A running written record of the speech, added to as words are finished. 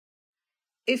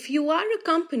If you are a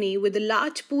company with a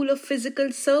large pool of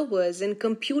physical servers and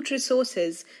compute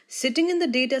resources sitting in the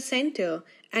data center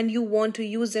and you want to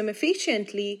use them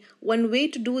efficiently, one way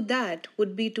to do that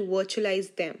would be to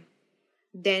virtualize them.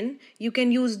 Then you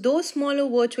can use those smaller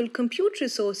virtual compute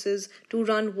resources to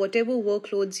run whatever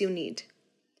workloads you need.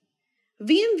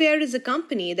 VMware is a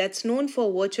company that's known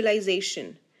for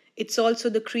virtualization. It's also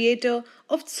the creator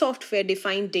of software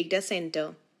defined data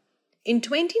center. In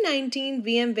 2019,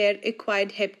 VMware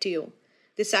acquired Heptio.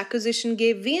 This acquisition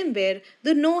gave VMware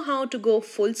the know how to go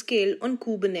full scale on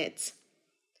Kubernetes.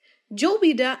 Joe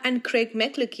Bida and Craig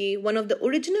McLuckie, one of the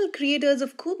original creators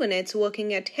of Kubernetes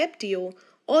working at Heptio,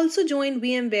 also joined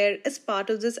VMware as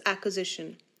part of this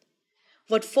acquisition.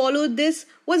 What followed this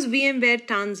was VMware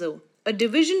Tanzu, a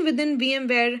division within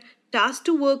VMware tasked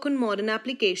to work on modern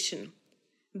application.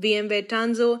 VMware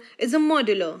Tanzu is a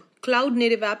modular,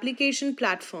 cloud-native application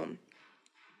platform.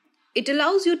 It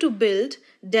allows you to build,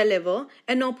 deliver,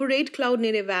 and operate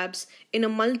cloud-native apps in a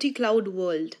multi-cloud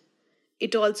world.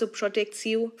 It also protects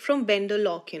you from vendor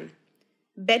lock-in.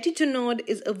 Betty Junod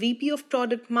is a VP of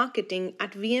Product Marketing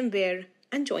at VMware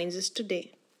and joins us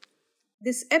today.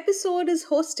 This episode is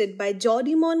hosted by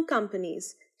Jordy Mon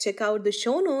Companies. Check out the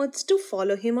show notes to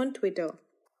follow him on Twitter.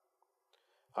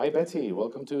 Hi, Betty.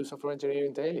 Welcome to Software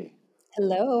Engineering Daily.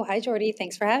 Hello. Hi, Jordy.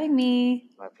 Thanks for having me.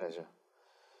 My pleasure.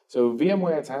 So,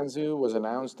 VMware Tanzu was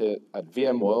announced at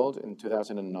VMworld in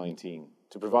 2019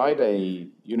 to provide a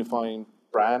unifying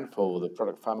brand for the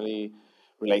product family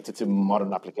related to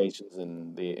modern applications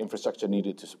and the infrastructure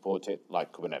needed to support it,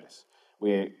 like Kubernetes.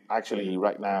 We're actually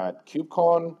right now at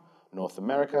KubeCon, North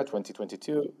America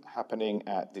 2022, happening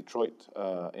at Detroit,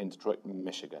 in Detroit,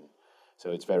 Michigan.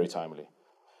 So it's very timely.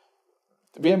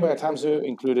 The VMware Tanzu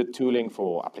included tooling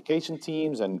for application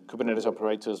teams and Kubernetes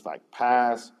operators like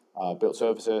PaaS, build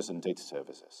services, and data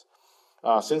services.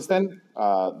 Since then,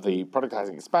 the product has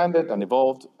expanded and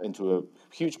evolved into a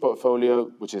huge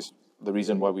portfolio, which is the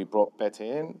reason why we brought Betty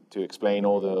in to explain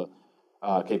all the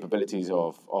capabilities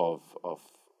of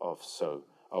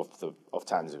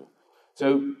Tanzu.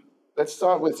 So let's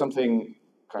start with something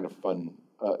kind of fun.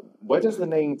 Where does the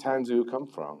name Tanzu come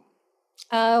from?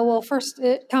 Well, first,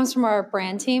 it comes from our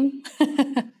brand team.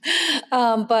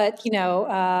 But,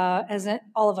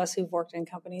 all of us who've worked in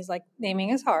companies, like naming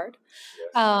is hard.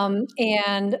 Yes.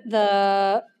 And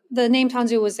the name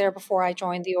Tanzu was there before I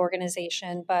joined the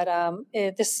organization, but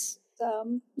this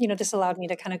allowed me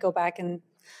to kind of go back and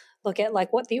look at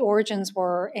like what the origins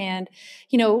were. And,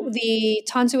 the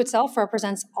Tanzu itself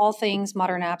represents all things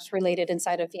modern apps related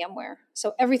inside of VMware.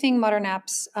 So everything modern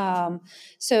apps. And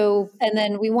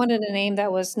then we wanted a name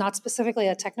that was not specifically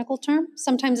a technical term.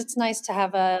 Sometimes it's nice to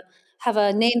have a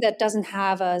name that doesn't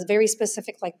have a very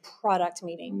specific like product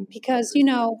meaning, because,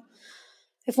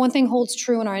 if one thing holds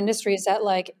true in our industry is that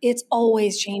like it's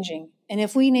always changing. And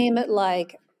if we name it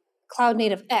like Cloud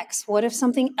Native X, what if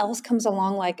something else comes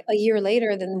along like a year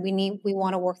later? Then we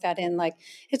want to work that in. Like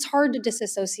it's hard to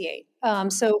disassociate.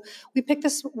 So we picked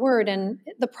this word, and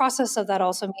the process of that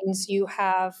also means you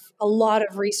have a lot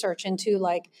of research into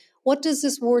like what does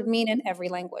this word mean in every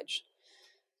language?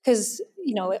 Because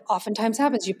it oftentimes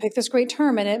happens. You pick this great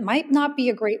term, and it might not be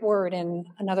a great word in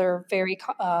another very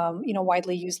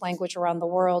widely used language around the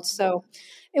world. So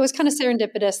it was kind of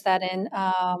serendipitous that in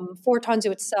for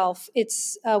Tanzu itself,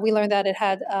 we learned that it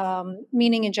had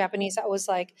meaning in Japanese that was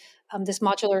like this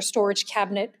modular storage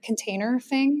cabinet container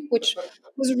thing, which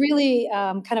was really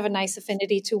kind of a nice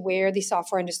affinity to where the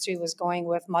software industry was going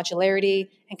with modularity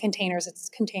and containers. It's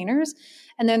containers.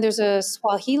 And then there's a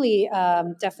Swahili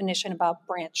definition about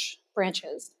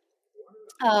branches.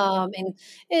 And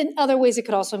in other ways, it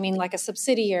could also mean like a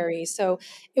subsidiary. So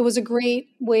it was a great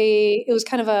way. It was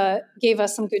kind of gave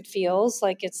us some good feels.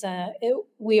 Like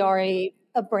we are a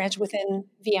branch within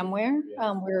VMware.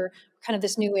 We're kind of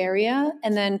this new area.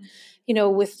 And then,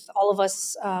 with all of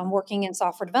us working in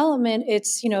software development,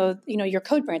 it's, your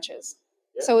code branches.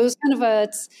 Yeah. So it was kind of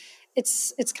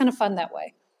it's kind of fun that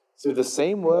way. So the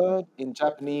same word in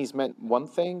Japanese meant one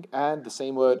thing, and the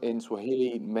same word in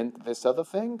Swahili meant this other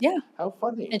thing? Yeah. How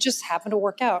funny. It just happened to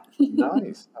work out.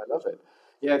 Nice. I love it.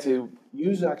 Yeah, to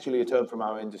use actually a term from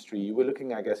our industry, you were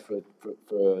looking, I guess, for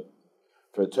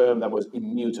a term that was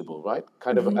immutable, right?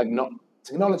 Kind of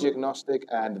technology agnostic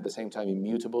and at the same time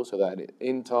immutable, so that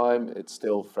in time it's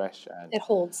still fresh. And it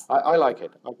holds. I like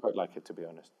it. I quite like it, to be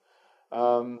honest.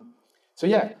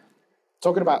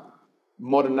 Talking about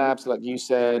modern apps, like you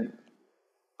said,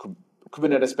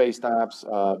 Kubernetes-based apps.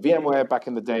 VMware back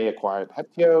in the day acquired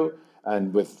Heptio,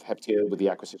 and with the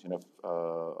acquisition of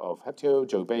Heptio,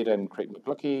 Joe Bida and Craig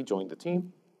McLuckie joined the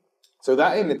team. So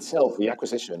that in itself, the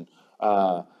acquisition,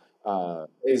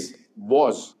 is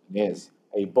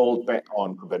a bold bet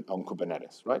on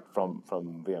Kubernetes, right? From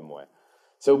VMware.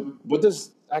 So what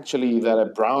does actually that a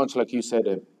branch, like you said,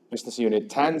 a business unit,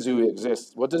 Tanzu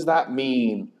exists? What does that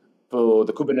mean for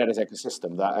the Kubernetes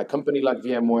ecosystem? That a company like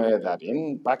VMware, that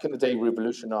back in the day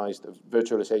revolutionized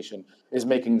virtualization, is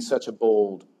making such a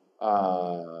bold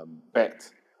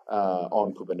bet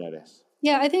on Kubernetes.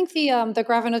 Yeah, I think the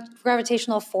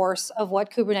gravitational force of what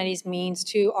Kubernetes means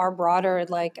to our broader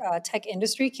tech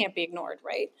industry can't be ignored,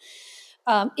 right?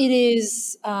 It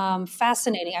is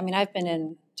fascinating. I mean, I've been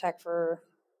in tech for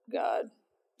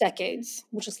decades.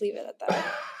 We'll just leave it at that.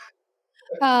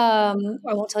 I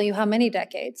won't tell you how many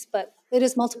decades, but it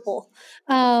is multiple.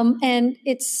 And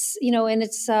it's,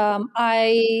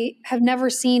 I have never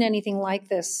seen anything like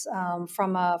this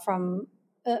from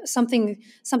something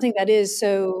that is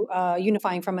so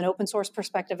unifying from an open source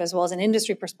perspective as well as an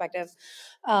industry perspective.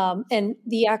 And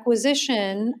the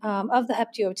acquisition of the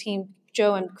Heptio team,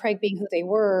 Joe and Craig being who they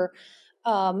were,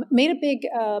 made a big,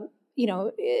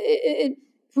 it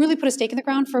really put a stake in the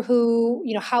ground for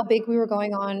how big we were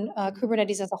going on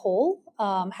Kubernetes as a whole,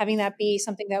 having that be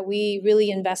something that we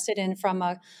really invested in from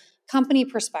a company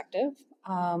perspective.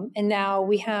 And now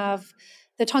we have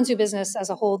the Tanzu business as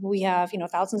a whole. We have,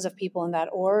 thousands of people in that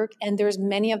org, and there's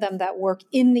many of them that work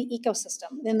in the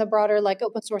ecosystem, in the broader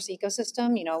open source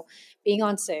ecosystem, being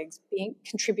on SIGs,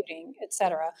 contributing, et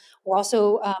cetera. We're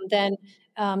also then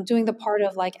doing the part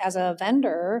of as a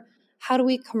vendor, how do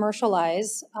we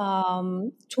commercialize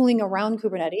tooling around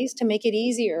Kubernetes to make it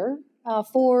easier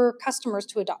for customers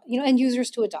to adopt, and users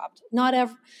to adopt?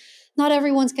 Not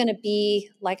everyone's going to be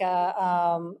like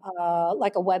a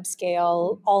web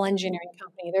scale all engineering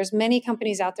company. There's many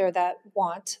companies out there that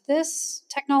want this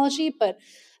technology, but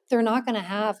they're not going to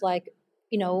have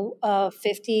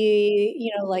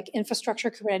 50 infrastructure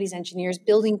Kubernetes engineers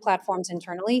building platforms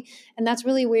internally, and that's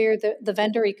really where the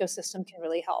vendor ecosystem can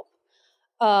really help.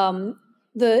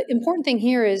 The important thing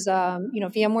here is,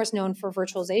 VMware is known for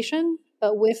virtualization,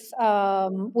 but with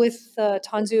the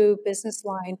Tanzu business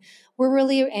line, we're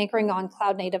really anchoring on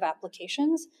cloud native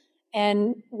applications,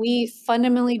 and we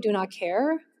fundamentally do not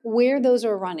care where those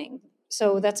are running.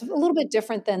 So that's a little bit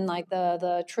different than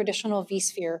the traditional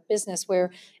vSphere business,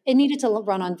 where it needed to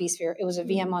run on vSphere. It was a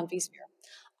VM on vSphere.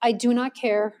 I do not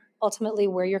care ultimately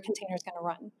where your container is going to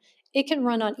run. It can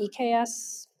run on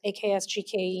EKS, AKS,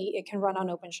 GKE. It can run on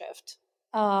OpenShift.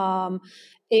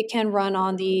 It can run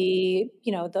on the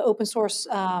open source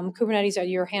Kubernetes that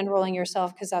you're hand rolling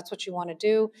yourself because that's what you want to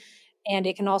do. And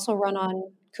it can also run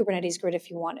on Kubernetes Grid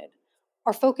if you wanted.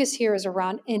 Our focus here is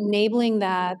around enabling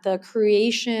the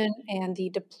creation and the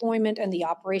deployment and the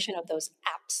operation of those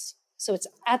apps. So it's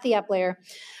at the app layer.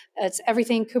 It's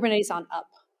everything Kubernetes on up.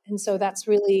 And so that's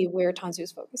really where Tanzu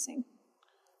is focusing.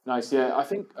 Nice. Yeah, I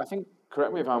think.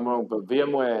 Correct me if I'm wrong, but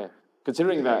VMware,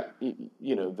 considering that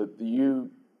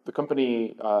the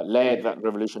company led that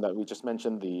revolution that we just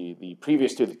mentioned, the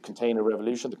previous to the container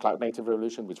revolution, the cloud native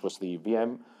revolution, which was the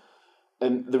VM,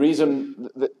 and the reason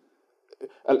that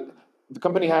the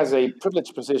company has a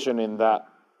privileged position in that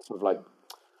sort of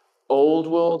old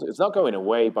world. It's not going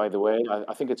away, by the way.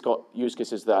 I think it's got use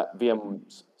cases that VM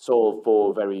solve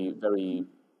for very, very,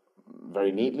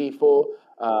 very neatly for.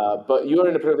 But you're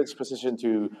in a privileged position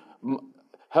to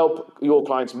help your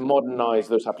clients modernize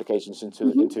those applications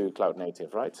into cloud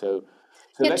native, right? So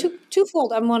yeah,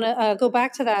 twofold. I want to go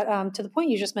back to that, to the point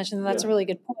you just mentioned, and that's a really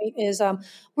good point, is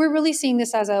we're really seeing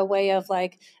this as a way of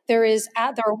there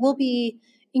will be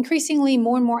increasingly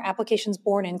more and more applications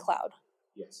born in cloud.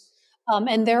 Yes.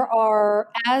 And there are,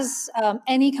 as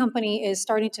any company is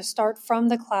starting to start from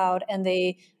the cloud, and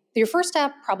your first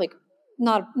app probably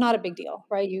not a big deal,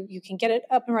 right? You can get it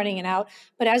up and running and out.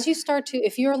 But as you start to,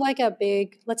 if you're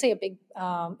let's say a big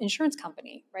insurance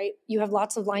company, right? You have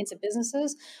lots of lines of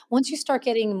businesses. Once you start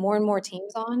getting more and more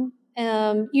teams on,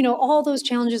 all those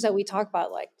challenges that we talk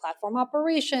about, like platform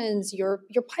operations, your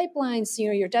pipelines,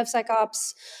 your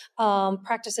DevSecOps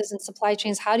practices and supply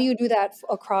chains. How do you do that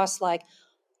across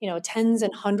tens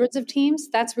and hundreds of teams?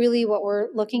 That's really what we're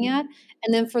looking at.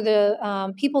 And then for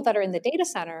the people that are in the data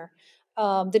center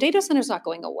is not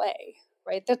going away,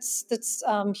 right? That's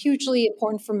hugely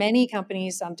important for many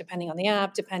companies, depending on the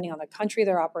app, depending on the country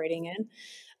they're operating in.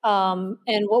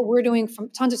 And what we're doing from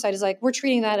Tanzu side is we're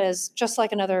treating that as just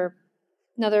like another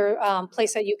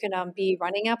place that you can be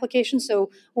running applications. So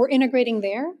we're integrating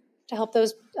there to help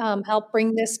those help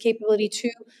bring this capability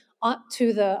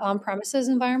to the on-premises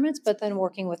environments, but then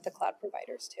working with the cloud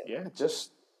providers too. Yeah,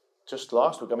 just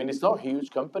last week. I mean, it's not a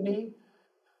huge company.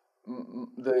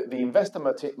 The investor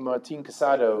Martin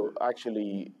Casado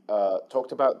actually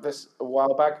talked about this a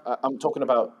while back. I'm talking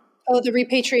about Oh, the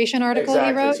repatriation article you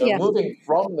Exactly. wrote? So Yeah. moving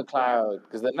from the cloud,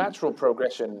 because the natural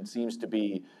progression seems to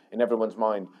be in everyone's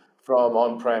mind from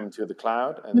on-prem to the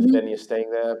cloud, and Mm-hmm. then you're staying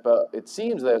there. But it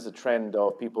seems there's a trend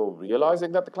of people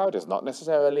realizing that the cloud is not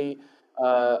necessarily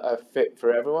a fit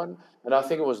for everyone. And I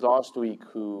think it was last week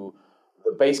who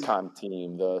the Basecamp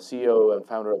team, the CEO and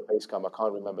founder of Basecamp, I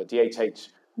can't remember, DHH,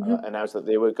 Mm-hmm. announced that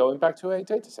they were going back to a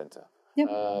data center.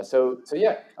 Yep. So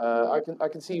yeah, I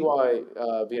can see why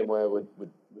VMware would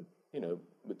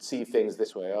see things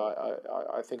this way.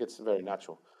 I think it's very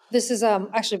natural. This is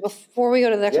actually before we go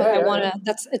to the next one, Yeah, I yeah, want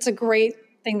yeah. to. It's a great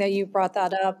thing that you brought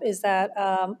that up. Is that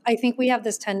I think we have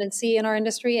this tendency in our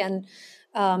industry and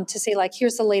to say like,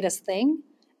 here's the latest thing,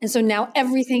 and so now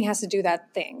everything has to do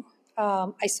that thing.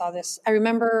 I saw this. I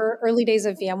remember early days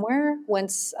of VMware,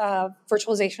 once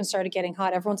virtualization started getting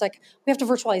hot. Everyone's like, we have to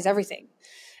virtualize everything.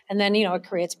 And then, it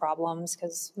creates problems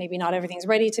because maybe not everything's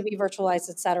ready to be virtualized,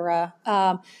 et cetera.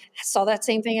 I saw that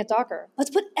same thing at Docker.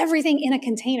 Let's put everything in a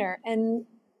container. And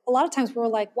a lot of times we're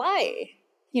like, why?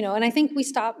 And I think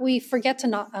we forget to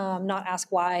not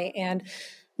ask why. And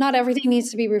not everything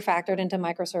needs to be refactored into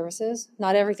microservices.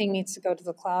 Not everything needs to go to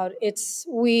the cloud. It's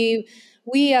we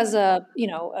as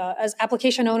as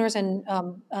application owners and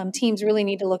teams really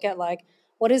need to look at like,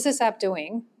 what is this app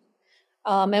doing?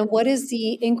 And what is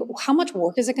how much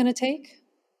work is it going to take?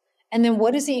 And then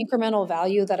what is the incremental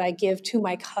value that I give to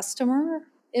my customer?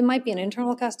 It might be an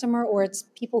internal customer or it's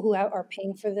people who are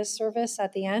paying for this service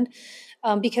at the end.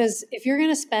 Because if you're going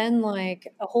to spend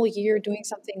like a whole year doing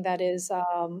something that is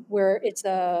where it's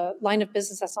a line of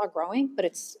business that's not growing, but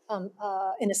it's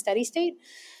in a steady state,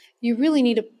 you really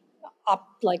need to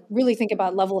really think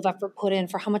about level of effort put in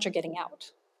for how much you're getting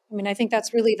out. I mean, I think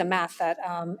that's really the math that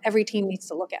every team needs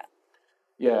to look at.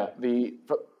 Yeah,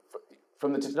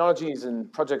 from the technologies and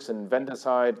projects and vendor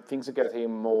side, things are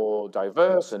getting more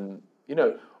diverse, and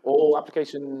all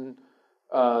application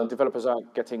developers are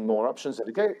getting more options.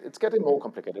 And it's getting more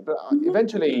complicated, but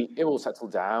eventually it will settle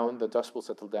down. The dust will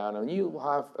settle down, and you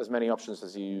will have as many options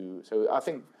as you. So I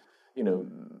think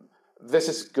this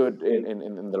is good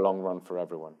in the long run for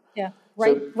everyone. Yeah,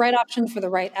 right option for the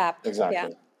right app. Exactly. Yeah.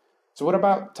 So what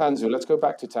about Tanzu? Let's go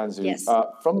back to Tanzu. Yes.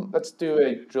 Let's do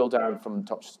a drill down from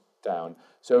top down.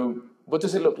 So what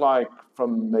does it look like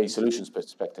from a solutions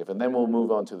perspective? And then we'll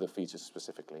move on to the features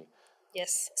specifically.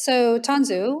 Yes. So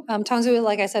Tanzu,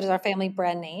 like I said, is our family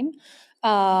brand name.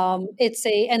 It's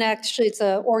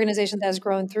an organization that has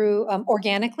grown through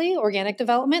organic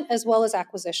development, as well as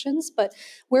acquisitions. But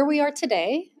where we are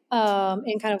today,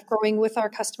 in kind of growing with our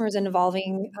customers and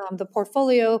evolving the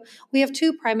portfolio, we have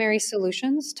two primary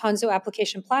solutions: Tanzu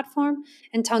Application Platform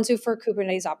and Tanzu for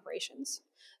Kubernetes Operations.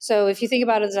 So if you think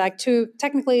about it as like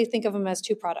technically think of them as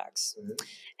two products. Mm-hmm.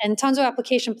 And Tanzu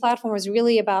Application Platform is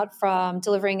really about from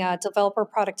delivering developer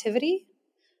productivity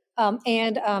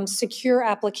and secure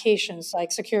applications,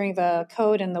 like securing the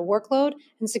code and the workload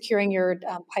and securing your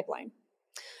pipeline.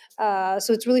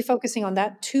 So it's really focusing on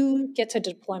that to get to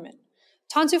deployment.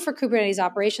 Tanzu for Kubernetes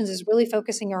Operations is really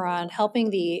focusing around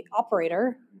helping the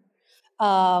operator,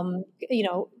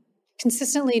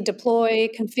 consistently deploy,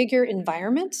 configure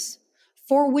environments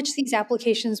for which these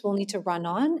applications will need to run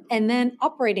on, and then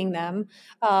operating them.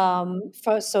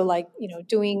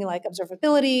 Doing like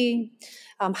observability.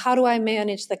 How do I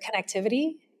manage the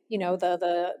connectivity?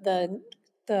 The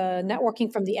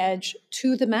networking from the edge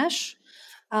to the mesh,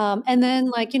 and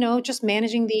then just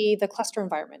managing the cluster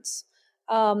environments.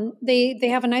 They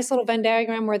have a nice little Venn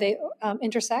diagram where they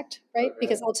intersect, right? Okay.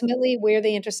 Because ultimately, where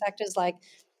they intersect is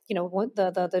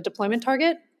the deployment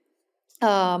target.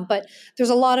 But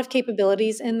there's a lot of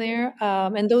capabilities in there,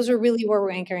 and those are really where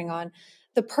we're anchoring on.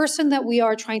 The person that we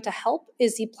are trying to help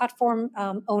is the platform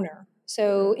owner.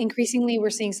 So increasingly, we're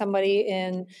seeing somebody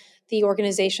in the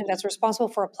organization that's responsible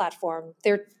for a platform.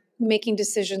 They're making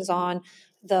decisions on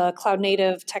the cloud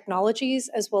native technologies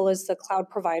as well as the cloud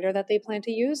provider that they plan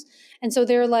to use. And so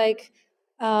they're like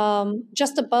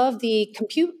just above the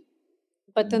compute.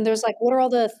 But then there's like, what are all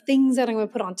the things that I'm going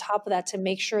to put on top of that to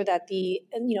make sure that the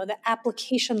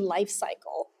application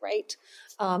lifecycle, right,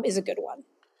 is a good one.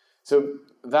 So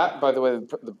that, by the way,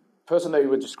 the person that you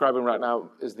were describing right now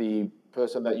is the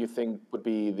person that you think would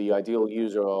be the ideal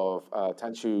user of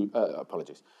TKO,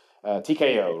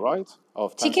 right?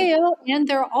 Of Tanzu. TKO, and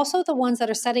they're also the ones that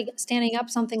are standing up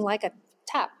something like a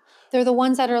tap. They're the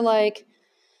ones that are like,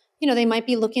 they might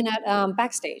be looking at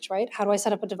Backstage, right? How do I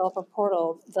set up a developer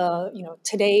portal?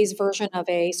 Today's version of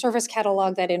a service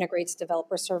catalog that integrates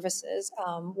developer services.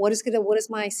 What is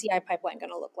my CI pipeline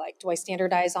going to look like? Do I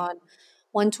standardize on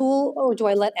one tool, or do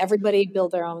I let everybody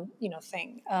build their own,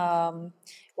 thing?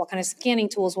 What kind of scanning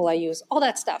tools will I use? All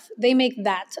that stuff. They make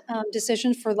that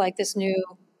decision for like this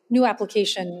new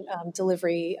application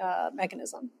delivery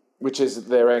mechanism. Which is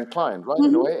their end client, right?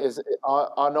 In a way,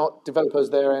 are not developers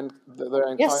their end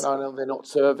Yes. client? Are they not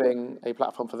serving a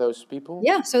platform for those people?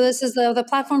 Yeah, so this is the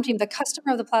platform team. The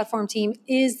customer of the platform team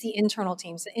is the internal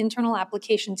teams, the internal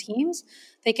application teams.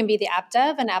 They can be the app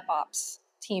dev and app ops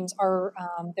teams are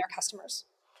their customers.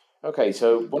 Okay, so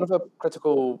one of the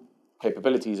critical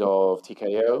capabilities of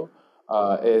TKO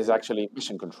is actually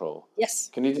mission control. Yes.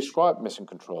 Can you describe mission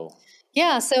control?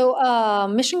 Yeah, so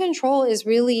mission control is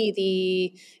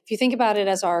really if you think about it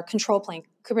as our control plane,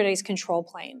 Kubernetes control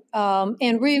plane.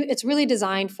 It's really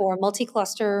designed for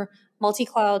multi-cluster,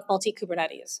 multi-cloud,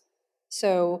 multi-Kubernetes.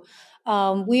 So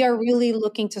we are really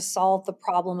looking to solve the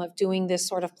problem of doing this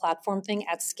sort of platform thing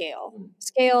at scale.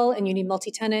 Scale, and you need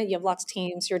multi-tenant, you have lots of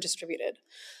teams, you're distributed.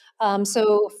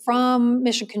 So from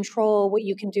mission control, what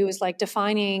you can do is like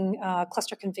defining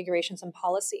cluster configurations and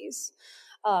policies.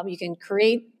 You can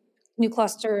create new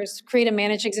clusters, create and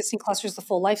manage existing clusters the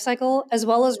full lifecycle, as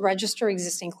well as register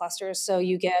existing clusters. So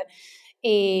you get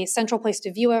a central place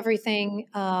to view everything.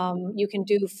 You can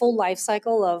do full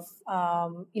lifecycle of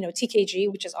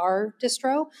TKG, which is our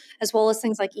distro, as well as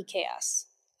things like EKS.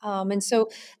 And so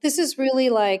this is really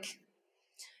like,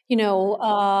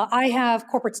 I have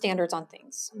corporate standards on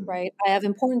things, right? I have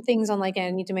important things on like I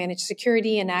need to manage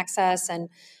security and access. And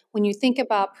when you think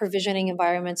about provisioning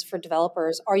environments for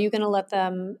developers, are you going to let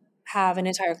them have an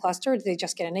entire cluster? Do they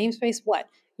just get a namespace? What?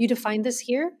 You define this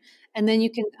here, and then you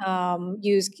can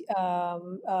use.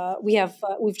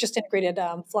 We've just integrated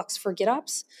Flux for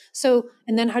GitOps. So,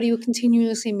 and then how do you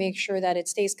continuously make sure that it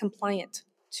stays compliant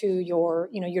to your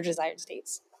desired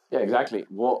states? Yeah, exactly.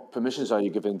 What permissions are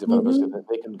you giving developers? Because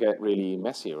they can get really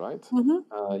messy, right?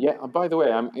 And by the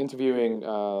way, I'm interviewing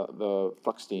the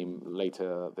Flux team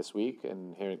later this week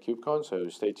and here at KubeCon, so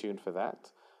stay tuned for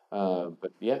that.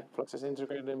 But yeah, Flux is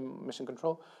integrated in mission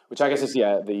control, which I guess is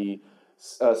the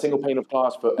single pane of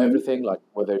glass for everything, like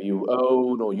whether you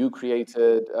own or you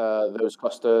created those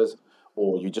clusters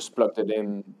or you just plugged it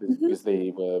in because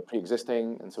they were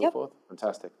pre-existing and so forth.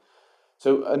 Fantastic.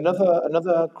 So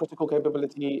another critical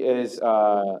capability is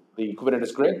the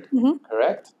Kubernetes Grid,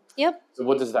 correct? Yep. So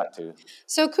what does that do?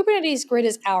 So Kubernetes Grid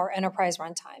is our enterprise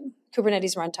runtime,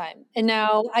 Kubernetes runtime. And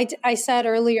now I said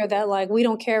earlier that like we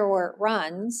don't care where it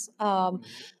runs.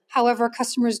 However,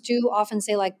 customers do often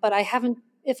say like, but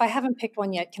if I haven't picked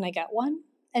one yet, can I get one?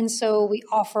 And so we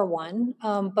offer one,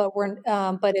 but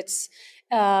it's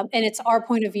our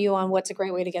point of view on what's a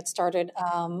great way to get started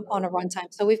on a runtime.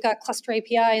 So we've got Cluster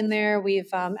API in there. We've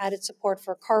added support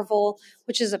for Carvel,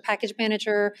 which is a package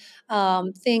manager.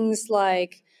 Things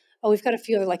like we've got a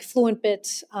few other like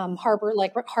FluentBit,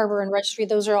 Harbor and Registry.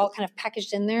 Those are all kind of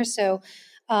packaged in there. So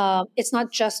it's not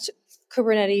just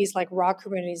Kubernetes, like raw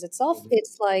Kubernetes itself.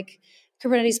 It's like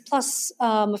Kubernetes plus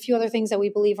a few other things that we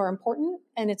believe are important,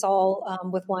 and it's all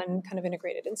with one kind of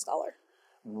integrated installer.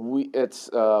 It's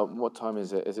what time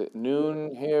is it? Is it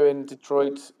noon here in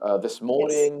Detroit? This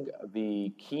morning,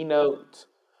 the keynote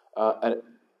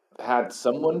had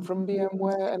someone from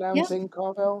VMware announcing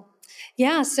Carvel.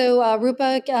 Yeah, so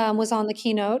Rupa was on the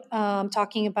keynote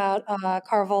talking about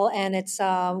Carvel, and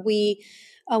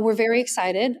we're very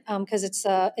excited because it's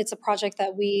a project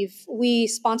that we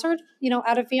sponsored,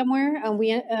 out of VMware.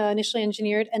 We initially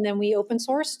engineered and then we open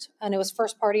sourced, and it was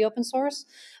first party open source.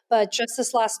 But just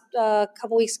this last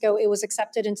couple weeks ago, it was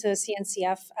accepted into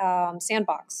CNCF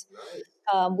sandbox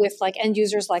with like end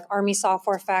users like Army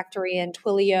Software Factory and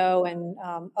Twilio and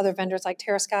other vendors like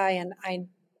TerraSky. And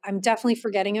I'm definitely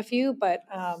forgetting a few, but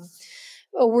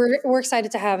we're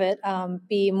excited to have it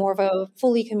be more of a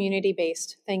fully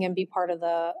community-based thing and be part of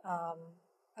the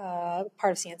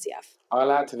part of CNCF.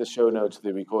 I'll add to the show notes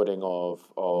the recording of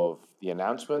the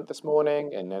announcement this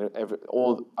morning, and then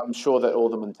I'm sure that all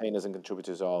the maintainers and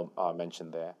contributors are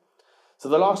mentioned there. So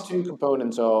the last two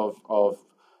components of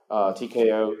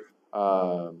TKO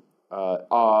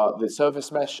are the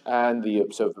service mesh and the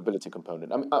observability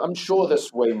component. I'm sure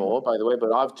there's way more, by the way,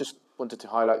 but I've just wanted to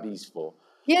highlight these four.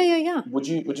 Yeah. Would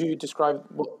you describe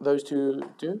what those two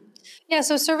do? Yeah,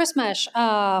 so service mesh.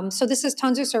 So this is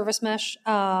Tanzu service mesh.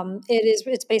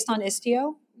 It's based on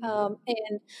Istio.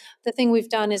 And the thing we've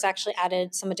done is actually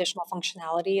added some additional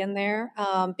functionality in there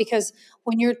because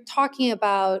when you're talking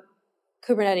about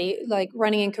Kubernetes, like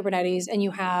running in Kubernetes, and you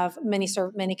have many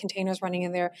containers running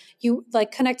in there, you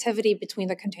like connectivity between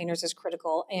the containers is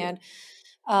critical, and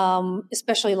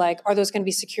especially like, are those going to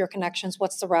be secure connections?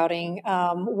 What's the routing?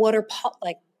 What are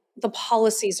the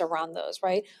policies around those,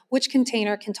 right? Which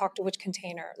container can talk to which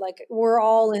container? Like we're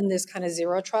all in this kind of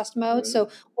zero trust mode. So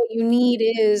what you need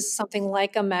is something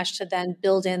like a mesh to then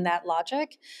build in that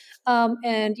logic.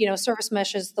 And service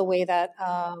mesh is the way that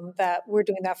that we're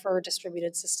doing that for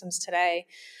distributed systems today.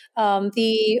 I want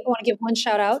to give one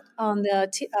shout out on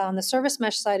the service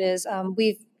mesh side is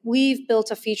we've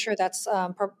built a feature that's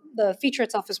the feature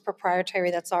itself is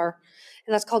proprietary. That's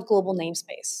called global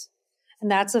namespace. And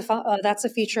that's a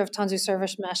feature of Tanzu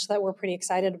Service Mesh that we're pretty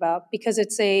excited about because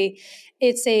it's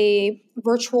a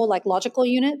virtual like logical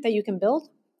unit that you can build,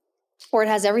 or it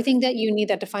has everything that you need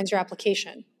that defines your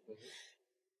application,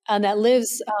 and that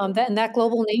lives that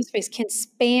global namespace can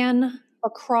span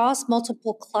across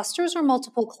multiple clusters or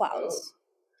multiple clouds.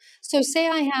 So say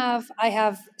I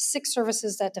have 6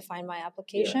 services that define my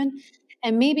application. Yeah.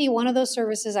 And maybe one of those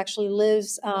services actually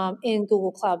lives in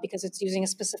Google Cloud because it's using a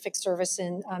specific service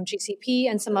in GCP,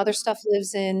 and some other stuff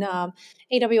lives in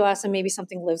AWS, and maybe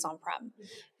something lives on-prem.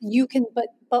 You can,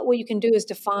 but what you can do is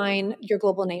define your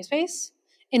global namespace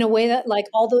in a way that like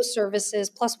all those services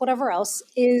plus whatever else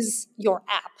is your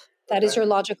app. That is your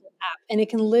logical app, and it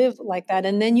can live like that.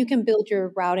 And then you can build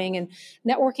your routing and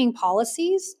networking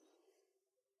policies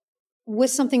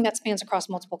with something that spans across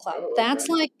multiple clouds. That's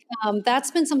like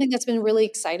that's been something that's been really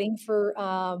exciting for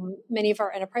many of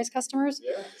our enterprise customers.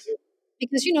 Yeah.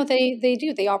 Because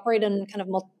they operate in kind of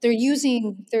they're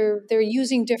using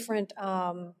different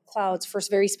clouds for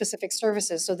very specific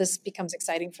services. So this becomes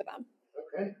exciting for them.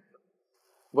 Okay.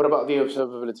 What about the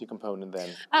observability component then?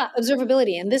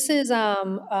 Observability, and this is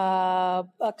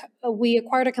we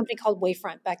acquired a company called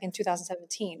Wavefront back in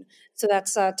 2017. So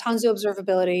that's Tanzu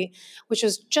Observability, which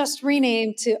was just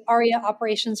renamed to ARIA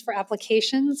Operations for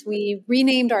Applications. We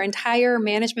renamed our entire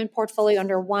management portfolio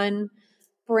under one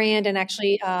brand, and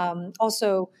actually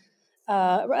also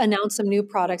announce some new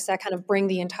products that kind of bring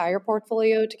the entire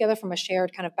portfolio together from a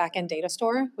shared kind of backend data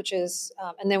store, which is,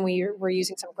 and then we're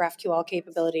using some GraphQL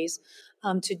capabilities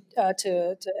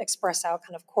to express out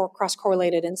kind of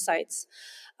cross-correlated insights.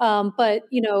 But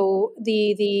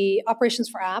the operations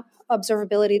for app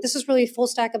observability, this is really full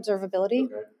stack observability,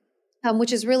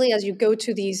 which is really as you go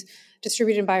to these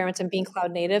distributed environments and being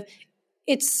cloud native.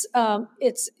 It's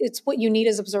what you need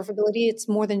is observability. It's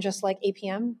more than just like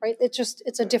APM, right?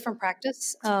 It's a different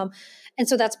practice, and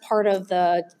so that's part of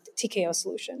the TKO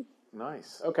solution.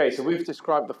 Nice. Okay, so we've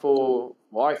described the four.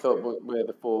 What I thought were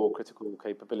the 4 critical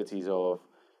capabilities of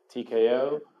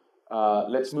TKO.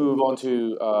 Let's move on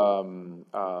to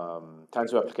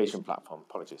Tanzu Application Platform.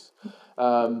 Apologies.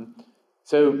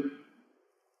 So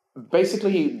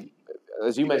basically,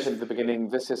 as you mentioned at the beginning,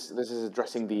 this is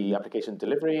addressing the application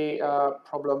delivery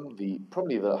problem,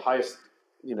 probably the highest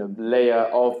layer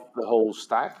of the whole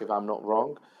stack, if I'm not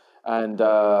wrong, and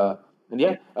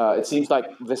it seems like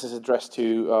this is addressed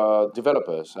to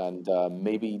developers and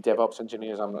maybe DevOps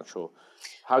engineers. I'm not sure.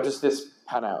 How does this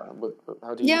pan out?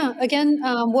 How do you? Yeah, again,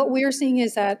 what we're seeing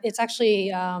is that it's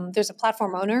actually there's a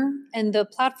platform owner, and the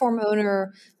platform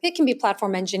owner, it can be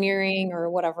platform engineering or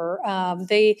whatever.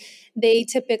 They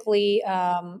typically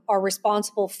are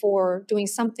responsible for doing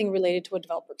something related to a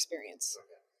developer experience.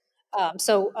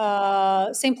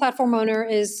 Same platform owner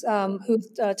is who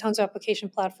Tanzu Application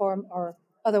Platform, or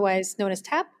otherwise known as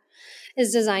TAP,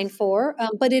 is designed for,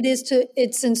 but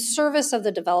it's in service of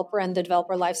the developer and the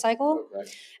developer lifecycle.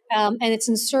 Okay. And it's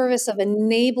in service of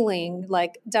enabling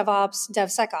like DevOps,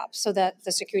 DevSecOps, so that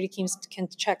the security teams can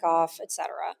check off, et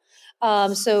cetera.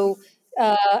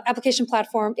 Application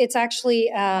platform, it's actually,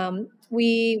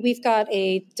 we've got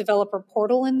a developer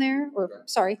portal in there,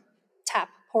 TAP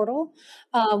portal,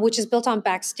 which is built on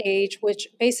Backstage, which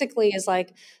basically is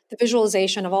like the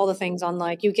visualization of all the things on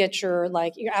like you get your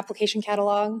application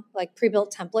catalog, like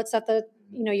pre-built templates that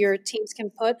your teams can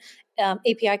put,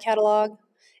 API catalog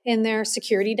in there,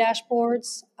 security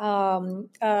dashboards,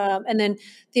 and then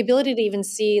the ability to even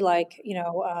see like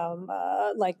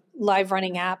live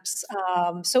running apps.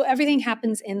 So everything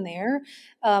happens in there.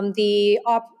 The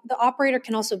operator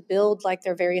can also build like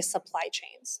their various supply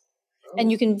chains. And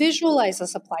you can visualize the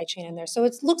supply chain in there. So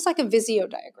it looks like a Visio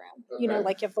diagram,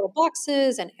 like you have little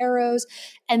boxes and arrows.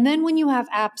 And then when you have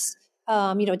apps,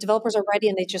 developers are ready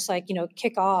and they just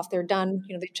kick off, they're done,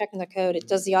 they're checking the code. It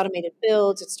does the automated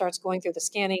builds. It starts going through the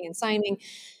scanning and signing.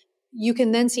 You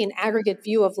can then see an aggregate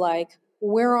view of like,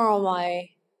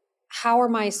 how are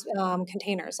my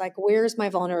containers? Like, where's my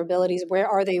vulnerabilities? Where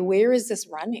are they? Where is this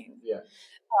running? Yeah.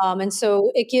 And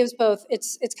so it gives both,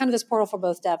 it's kind of this portal for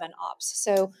both dev and ops.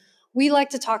 So We like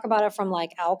to talk about it from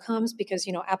like outcomes because,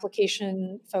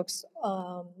 application folks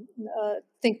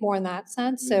think more in that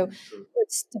sense. So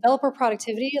it's developer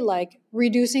productivity, like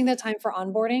reducing the time for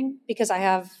onboarding because I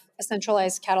have a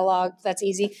centralized catalog that's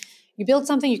easy. You build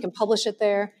something, you can publish it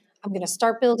there. I'm going to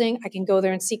start building. I can go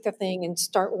there and seek the thing and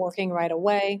start working right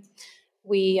away.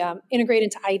 We integrate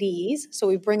into IDEs. So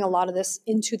we bring a lot of this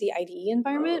into the IDE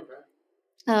environment.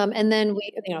 And then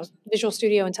we, Visual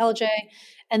Studio, IntelliJ,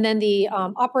 and then the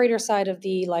operator side of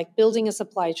the like building a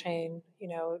supply chain,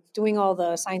 doing all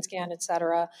the sign scan, et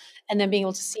cetera, and then being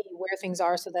able to see where things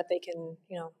are so that they can,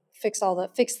 fix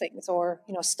things or,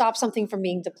 stop something from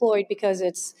being deployed because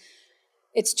it's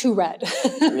too red.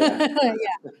 Yeah. Yeah.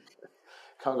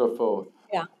 Can't go forward.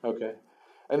 Yeah. Okay.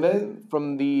 And then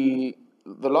from the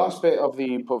last bit of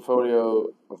the portfolio,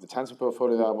 of the Tanzu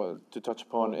portfolio that I want to touch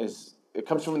upon is, it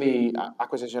comes from the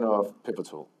acquisition of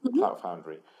Pivotal Cloud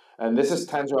Foundry. And this is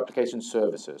Tanzu Application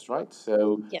Services, right?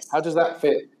 So Yes. how does that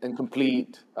fit and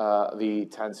complete the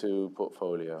Tanzu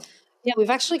portfolio? Yeah,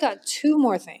 we've actually got two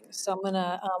more things. So I'm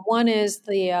gonna. One is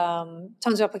the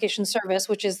Tanzu Application Service,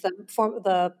 which is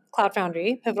the Cloud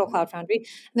Foundry, Pivotal Cloud Foundry,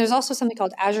 and there's also something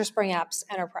called Azure Spring Apps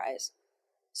Enterprise.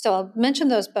 So I'll mention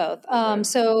those both.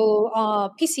 So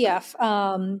PCF,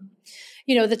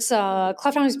 that's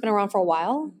Cloud Foundry's been around for a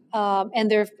while,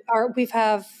 and we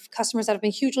have customers that have been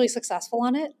hugely successful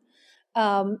on it.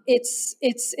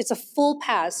 It's a full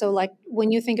PaaS. So like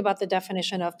when you think about the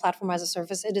definition of platform as a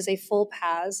service, it is a full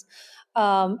PaaS.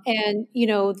 And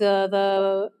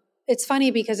it's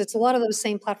funny because it's a lot of those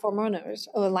same platform owners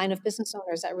or line of business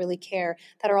owners that really care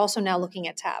that are also now looking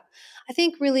at TAP. I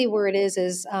think really where it is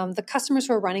the customers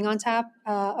who are running on TAP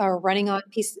are running on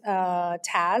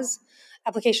TAS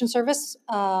application service.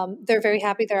 They're very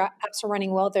happy. Their apps are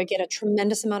running well. They get a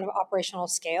tremendous amount of operational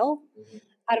scale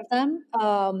out of them.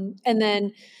 And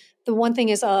then the one thing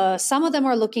is some of them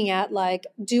are looking at like,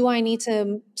 do I need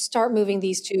to start moving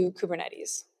these to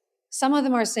Kubernetes? Some of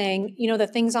them are saying, the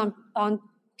things on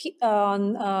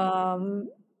Cloud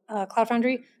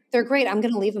Foundry, they're great. I'm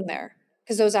going to leave them there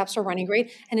because those apps are running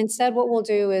great. And instead, what we'll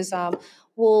do is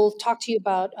we'll talk to you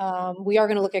about, we are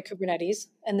going to look at Kubernetes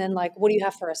and then like, what do you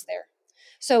have for us there?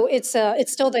 So it's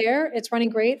still there. It's running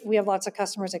great. We have lots of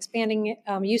customers expanding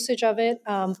usage of it.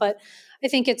 But I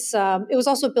think it was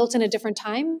also built in a different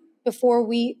time before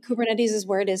Kubernetes is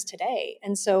where it is today.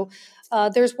 And so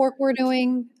there's work we're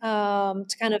doing to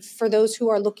kind of, for those who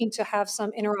are looking to have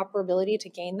some interoperability to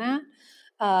gain that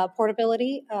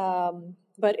portability.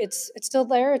 But it's still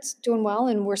there. It's doing well.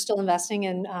 And we're still investing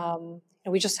in,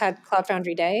 we just had Cloud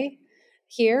Foundry Day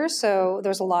here. So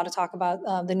there's a lot to talk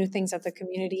about the new things that the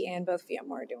community and both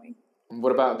VMware are doing.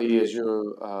 What about the Azure?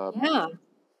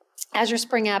 Azure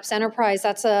Spring Apps Enterprise.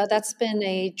 That's been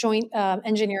a joint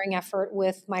engineering effort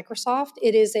with Microsoft.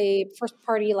 It is a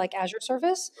first-party like Azure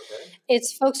service. Okay.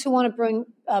 It's folks who want to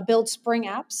build Spring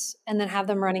apps and then have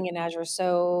them running in Azure.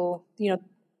 So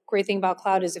great thing about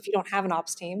cloud is if you don't have an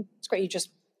ops team, it's great. You just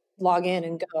log in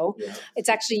and go. Yeah. It's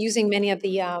actually using many of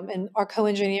the, and our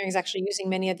co-engineering is actually using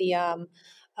many of the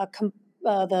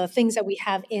things that we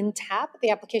have in TAP,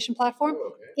 the application platform,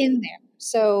 in there.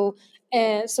 So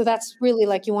that's really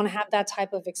like you want to have that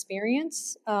type of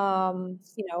experience,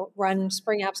 run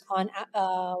Spring apps on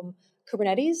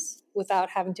Kubernetes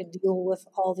without having to deal with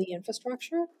all the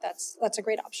infrastructure. That's a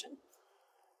great option.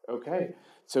 Okay.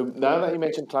 So now that you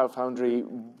mentioned Cloud Foundry,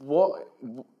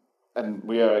 and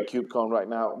we are at KubeCon right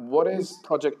now, what is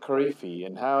Project Karifi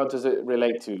and how does it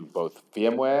relate to both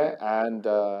VMware and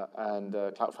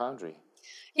Cloud Foundry?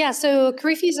 Yeah, so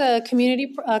Karifi is a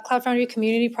Cloud Foundry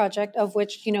community project of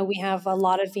which, we have a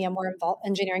lot of VMware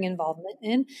engineering involvement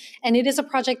in. And it is a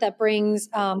project that brings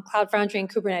Cloud Foundry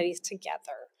and Kubernetes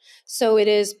together. So it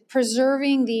is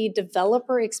preserving the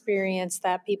developer experience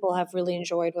that people have really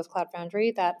enjoyed with Cloud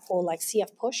Foundry, that whole like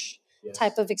CF push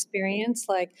type of experience.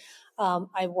 Like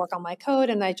I work on my code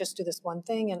and I just do this one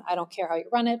thing and I don't care how you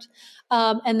run it.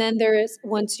 And then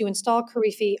once you install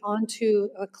Karifi onto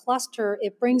a cluster,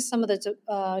 it brings some of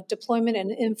the deployment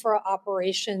and infra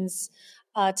operations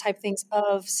type things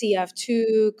of CF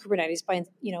to Kubernetes by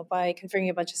configuring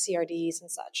a bunch of CRDs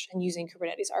and such and using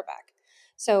Kubernetes RBAC.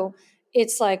 So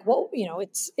it's like,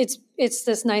 it's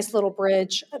this nice little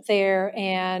bridge there.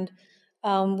 And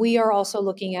we are also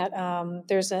looking at,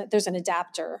 there's an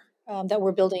adapter that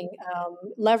we're building,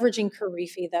 leveraging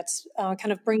Karifi that's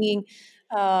kind of bringing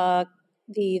the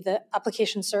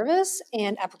application service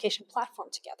and application platform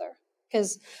together.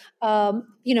 Because, at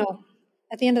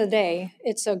the end of the day,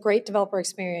 it's a great developer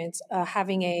experience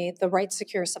having the right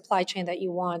secure supply chain that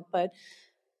you want, but,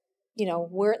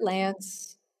 where it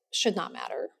lands should not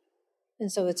matter.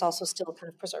 And so it's also still kind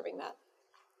of preserving that.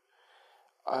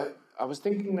 I was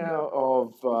thinking now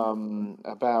of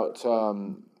about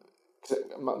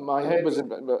my head was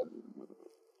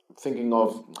thinking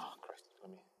of. Oh, Christ,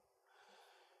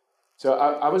 so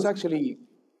I was actually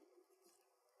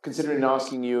considering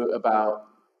asking you about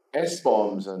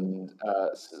S-bombs and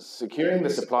securing the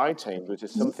supply chain, which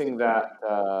is something that,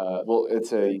 well,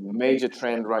 it's a major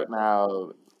trend right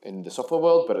now in the software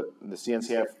world, but in the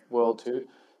CNCF world too.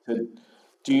 So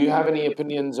do you have any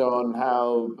opinions on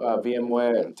how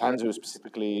VMware, Tanzu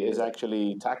specifically, is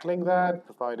actually tackling that,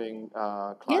 providing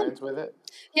clients with it?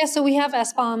 Yeah, so we have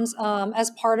SBOMs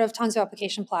as part of Tanzu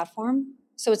application platform.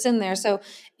 So it's in there. So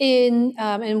and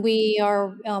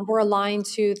we're aligned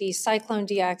to the Cyclone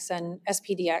DX and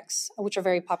SPDX, which are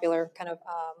very popular kind of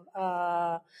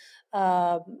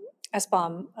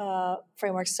SBOM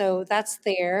frameworks. So that's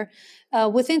there.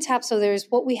 Within TAP, there's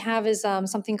what we have is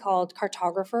something called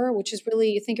Cartographer, which is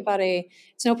really, you think about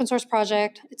it's an open source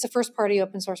project. It's a first party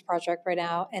open source project right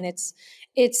now, and it's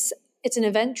an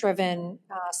event driven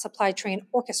supply chain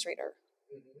orchestrator.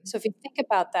 So if you think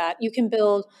about that, you can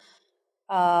build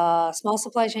small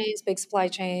supply chains, big supply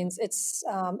chains. It's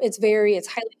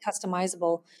highly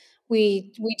customizable.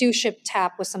 We do ship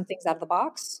TAP with some things out of the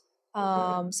box,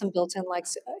 some built-in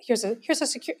here's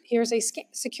a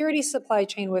security supply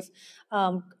chain with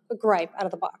a gripe out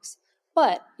of the box.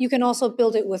 But you can also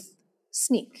build it with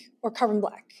Sneak or Carbon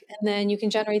Black, and then you can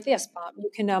generate the SBOM. You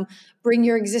can bring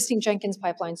your existing Jenkins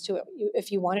pipelines to it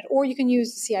if you want it, or you can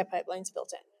use the CI pipelines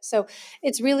built in. So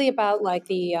it's really about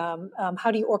the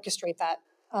how do you orchestrate that?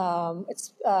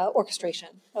 It's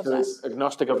orchestration of that. It's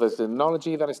agnostic of the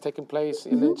technology that is taking place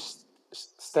in each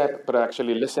step, but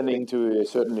actually listening to a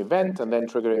certain event and then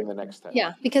triggering the next step.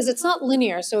 Yeah, because it's not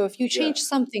linear. So if you change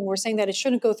something, we're saying that it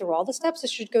shouldn't go through all the steps. It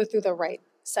should go through the right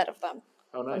set of them.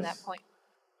 Oh, nice. From that point.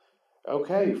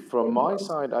 Okay, from my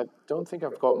side, I don't think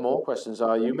I've got more questions.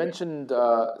 You mentioned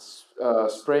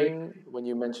Spring when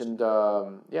you mentioned,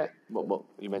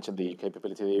 you mentioned the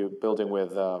capability that you're building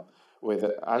with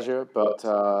Azure, but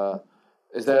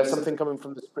is there something coming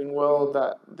from the Spring world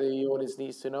that the audience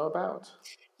needs to know about?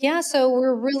 Yeah, so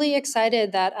we're really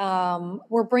excited that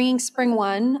we're bringing Spring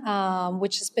One,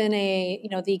 which has been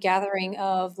the gathering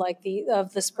of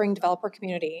the Spring developer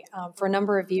community for a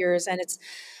number of years, and it's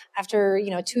after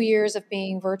 2 years of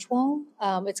being virtual,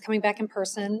 it's coming back in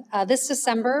person this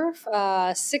December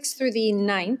 6th through the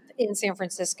 9th in San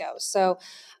Francisco. So,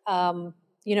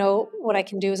 what I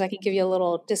can do is I can give you a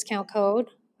little discount code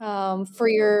for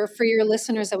your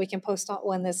listeners that we can post on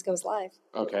when this goes live.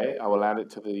 Okay, I will add it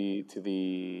to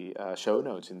the show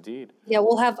notes. Indeed. Yeah,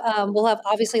 we'll have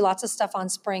obviously lots of stuff on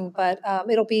Spring, but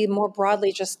it'll be more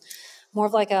broadly just more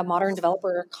of like a modern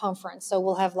developer conference. So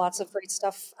we'll have lots of great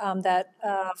stuff that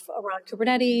around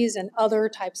Kubernetes and other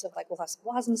types of we'll have some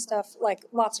WASM stuff,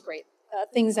 lots of great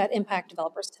things that impact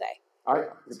developers today.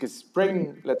 Because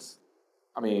Spring,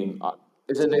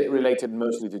 isn't it related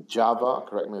mostly to Java?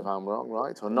 Correct me if I'm wrong,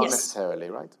 right? Or not necessarily,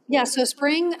 right? Yeah, so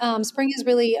Spring is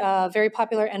really a very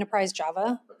popular enterprise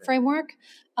Java framework.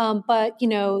 But,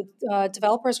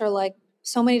 developers are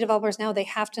so many developers now, they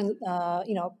have to,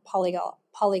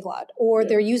 polyglot, or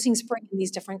they're using Spring in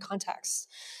these different contexts.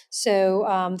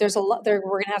 So there's a lot there.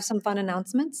 We're going to have some fun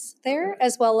announcements there,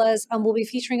 as well as we'll be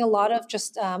featuring a lot of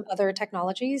just other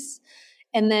technologies.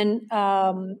 And then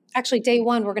actually day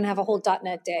one, we're going to have a whole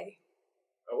 .NET day.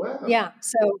 Oh, wow. Yeah.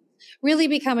 So really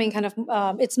becoming kind of,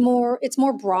 it's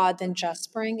more broad than just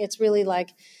Spring. It's really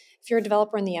if you're a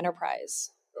developer in the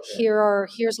enterprise,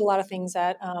 here's a lot of things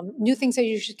that, new things that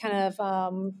you should kind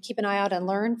of keep an eye out and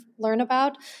learn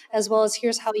about, as well as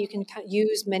here's how you can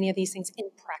use many of these things in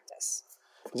practice.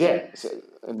 Yeah,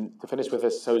 and to finish with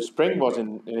this, so Spring was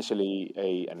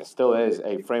initially and it still is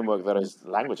a framework that is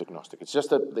language agnostic. It's just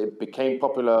that it became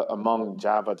popular among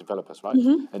Java developers, right?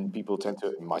 Mm-hmm. And people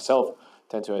myself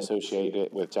tend to associate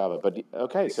it with Java. But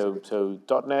okay, so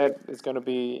 .NET is going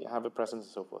to have a presence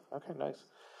and so forth. Okay, nice.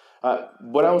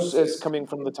 What else is coming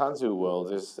from the Tanzu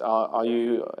world? Are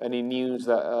you any news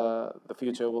that the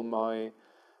future might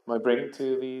bring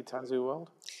to the Tanzu world?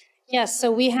 Yes,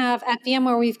 so we have at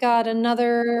VMware, we've got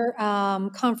another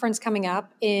conference coming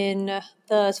up in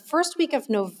the first week of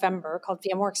November called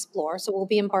VMware Explore. So we'll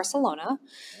be in Barcelona.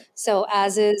 So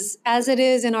as it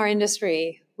is in our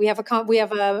industry, we have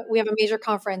a major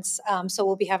conference. So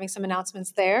we'll be having some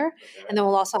announcements there, and then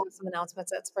we'll also have some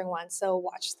announcements at Spring One. So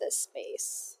watch this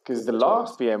space. Because the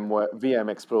last VM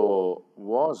Explore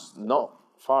was not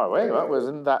far away, right?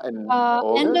 Wasn't that in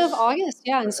August? End of August,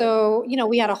 yeah. And so,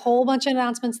 we had a whole bunch of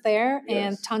announcements there,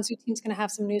 and Tanzu team's going to have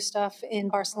some new stuff in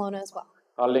Barcelona as well.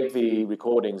 I'll link the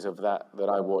recordings of that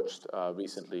I watched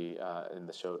recently in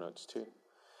the show notes too.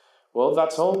 Well,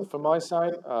 that's all from my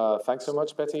side. Thanks so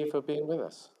much, Betty, for being with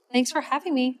us. Thanks for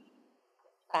having me.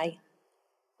 Bye.